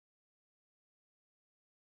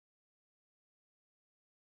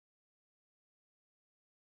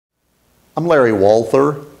I'm Larry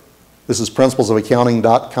Walther. This is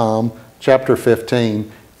principlesofaccounting.com, Chapter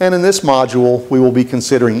 15. And in this module, we will be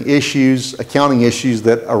considering accounting issues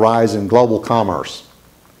that arise in global commerce.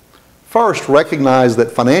 First, recognize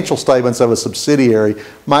that financial statements of a subsidiary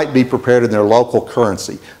might be prepared in their local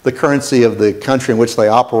currency, the currency of the country in which they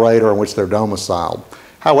operate or in which they're domiciled.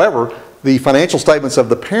 However, the financial statements of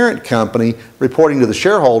the parent company reporting to the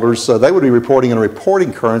shareholders, they would be reporting in a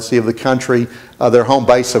reporting currency of the country, their home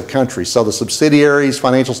base of country. So the subsidiaries'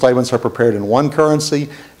 financial statements are prepared in one currency,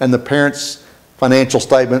 and the parent's financial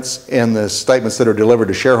statements and the statements that are delivered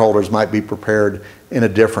to shareholders might be prepared in a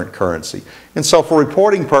different currency. And so for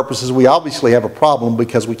reporting purposes, we obviously have a problem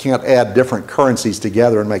because we can't add different currencies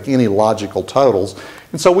together and make any logical totals.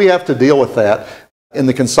 And so we have to deal with that. In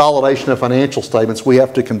the consolidation of financial statements, we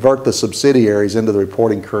have to convert the subsidiaries into the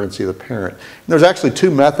reporting currency of the parent. And there's actually two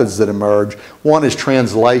methods that emerge. One is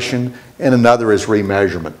translation and another is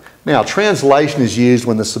remeasurement. Now, translation is used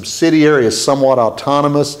when the subsidiary is somewhat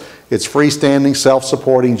autonomous, it's freestanding,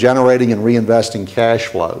 self-supporting, generating and reinvesting cash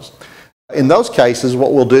flows. In those cases,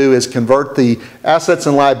 what we'll do is convert the assets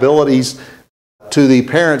and liabilities to the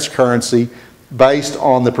parent's currency based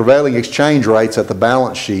on the prevailing exchange rates at the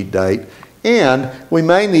balance sheet date. And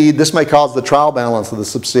this may cause the trial balance of the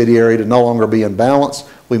subsidiary to no longer be in balance.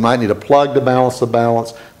 We might need a plug to balance the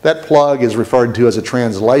balance. That plug is referred to as a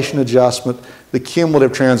translation adjustment. The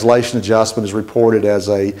cumulative translation adjustment is reported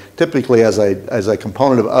typically as a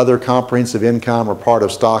component of other comprehensive income or part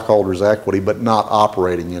of stockholders' equity, but not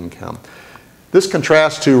operating income. This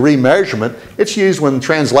contrasts to remeasurement. It's used when the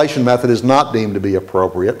translation method is not deemed to be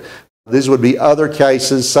appropriate. These would be other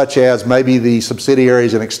cases such as maybe the subsidiary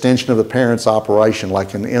is an extension of the parent's operation,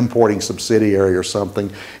 like an importing subsidiary or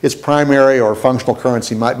something. Its primary or functional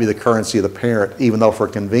currency might be the currency of the parent, even though for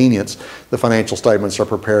convenience the financial statements are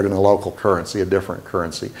prepared in a local currency, a different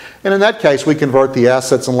currency. And in that case, we convert the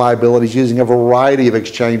assets and liabilities using a variety of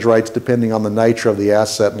exchange rates depending on the nature of the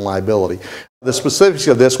asset and liability. The specifics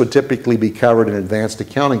of this would typically be covered in advanced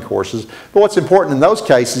accounting courses, but what's important in those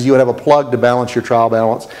cases, you would have a plug to balance your trial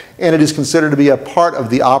balance, and it is considered to be a part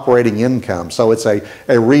of the operating income. So it's a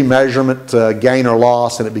remeasurement gain or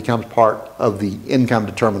loss, and it becomes part of the income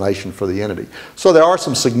determination for the entity. So there are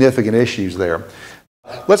some significant issues there.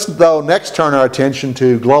 Let's, though, next turn our attention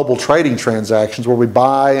to global trading transactions where we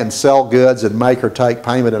buy and sell goods and make or take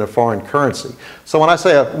payment in a foreign currency. So when I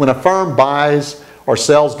say when a firm buys or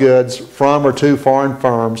sells goods from or to foreign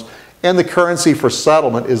firms, and the currency for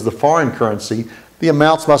settlement is the foreign currency, the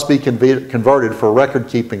amounts must be converted for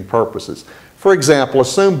record-keeping purposes. For example,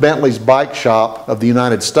 assume Bentley's bike shop of the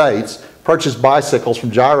United States purchased bicycles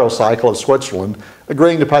from Gyrocycle of Switzerland,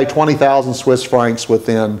 agreeing to pay 20,000 Swiss francs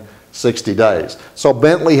within 60 days. So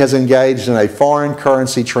Bentley has engaged in a foreign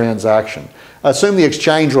currency transaction. Assume the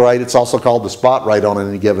exchange rate, it's also called the spot rate on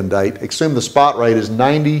any given date, assume the spot rate is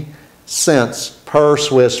 90 cents per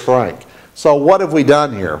Swiss franc. So what have we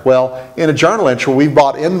done here? Well, in a journal entry, we've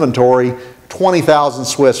bought inventory 20,000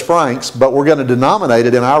 Swiss francs, but we're going to denominate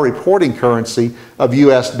it in our reporting currency of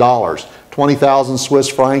US dollars. 20,000 Swiss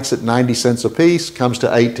francs at 90 cents a piece comes to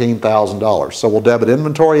 $18,000. So we'll debit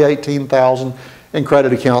inventory 18,000 and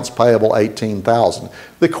credit accounts payable 18,000.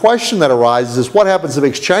 The question that arises is what happens if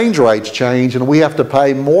exchange rates change and we have to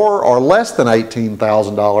pay more or less than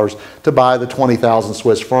 $18,000 to buy the 20,000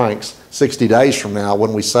 Swiss francs 60 days from now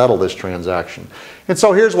when we settle this transaction. And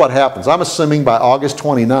so here's what happens. I'm assuming by August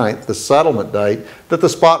 29th, the settlement date, that the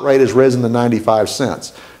spot rate has risen to 95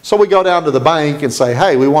 cents. So we go down to the bank and say,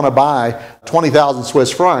 hey, we want to buy 20,000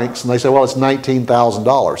 Swiss francs. And they say, well, it's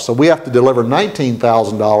 $19,000. So we have to deliver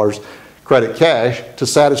 $19,000 credit cash to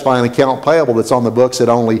satisfy an account payable that's on the books at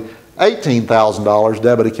only $18,000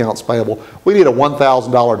 debit accounts payable. We need a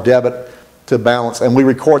 $1,000 debit to balance, and we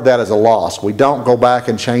record that as a loss. We don't go back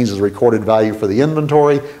and change the recorded value for the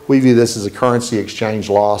inventory. We view this as a currency exchange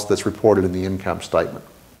loss that's reported in the income statement.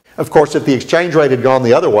 Of course, if the exchange rate had gone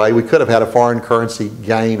the other way, we could have had a foreign currency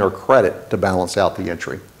gain or credit to balance out the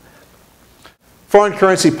entry. Foreign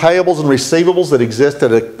currency payables and receivables that exist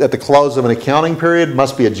at the close of an accounting period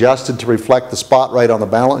must be adjusted to reflect the spot rate on the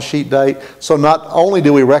balance sheet date. So not only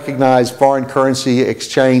do we recognize foreign currency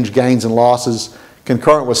exchange gains and losses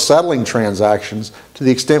concurrent with settling transactions, to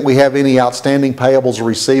the extent we have any outstanding payables or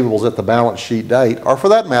receivables at the balance sheet date, or for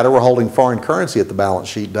that matter, we're holding foreign currency at the balance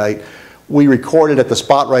sheet date, we record it at the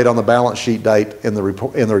spot rate on the balance sheet date in the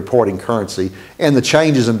reporting currency, and the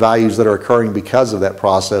changes in values that are occurring because of that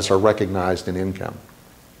process are recognized in income.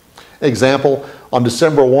 Example, on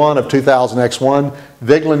December 1 of 2000X1,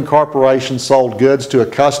 Vigeland Corporation sold goods to a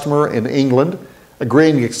customer in England,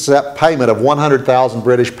 agreeing to accept payment of 100,000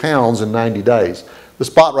 British pounds in 90 days. The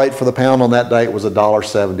spot rate for the pound on that date was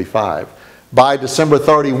 $1.75. By December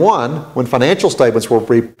 31, when financial statements were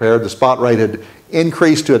prepared, the spot rate had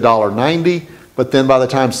increased to $1.90, but then by the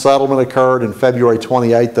time settlement occurred in February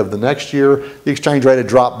 28th of the next year, the exchange rate had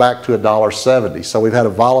dropped back to $1.70. So we've had a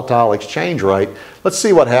volatile exchange rate. Let's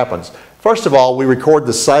see what happens. First of all, we record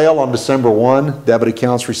the sale on December 1, debit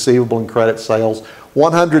accounts receivable and credit sales,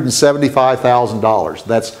 $175,000.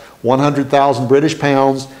 That's 100,000 British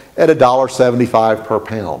pounds at $1.75 per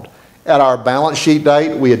pound. At our balance sheet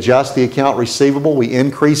date, we adjust the account receivable. We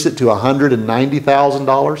increase it to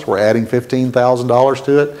 $190,000. We're adding $15,000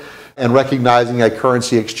 to it and recognizing a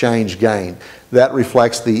currency exchange gain. That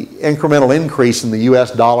reflects the incremental increase in the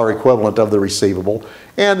US dollar equivalent of the receivable.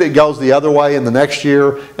 And it goes the other way in the next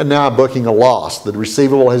year, and now I'm booking a loss. The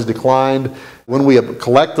receivable has declined. When we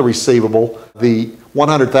collect the receivable, the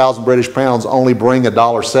 100,000 British pounds only bring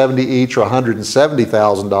 $1.70 each, or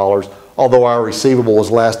 $170,000, although our receivable was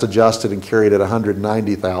last adjusted and carried at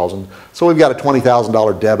 $190,000. So we've got a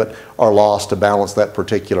 $20,000 debit or loss to balance that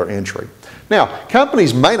particular entry. Now,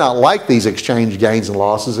 companies may not like these exchange gains and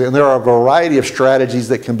losses, and there are a variety of strategies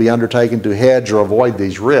that can be undertaken to hedge or avoid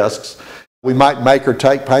these risks. We might make or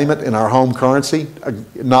take payment in our home currency,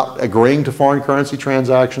 not agreeing to foreign currency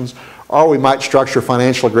transactions, or we might structure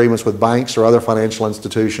financial agreements with banks or other financial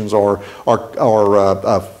institutions or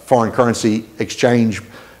foreign currency exchange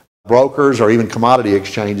brokers or even commodity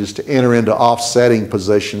exchanges to enter into offsetting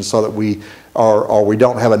positions so that we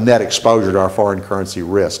don't have a net exposure to our foreign currency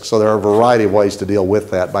risk. So there are a variety of ways to deal with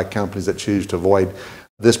that by companies that choose to avoid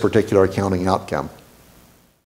this particular accounting outcome.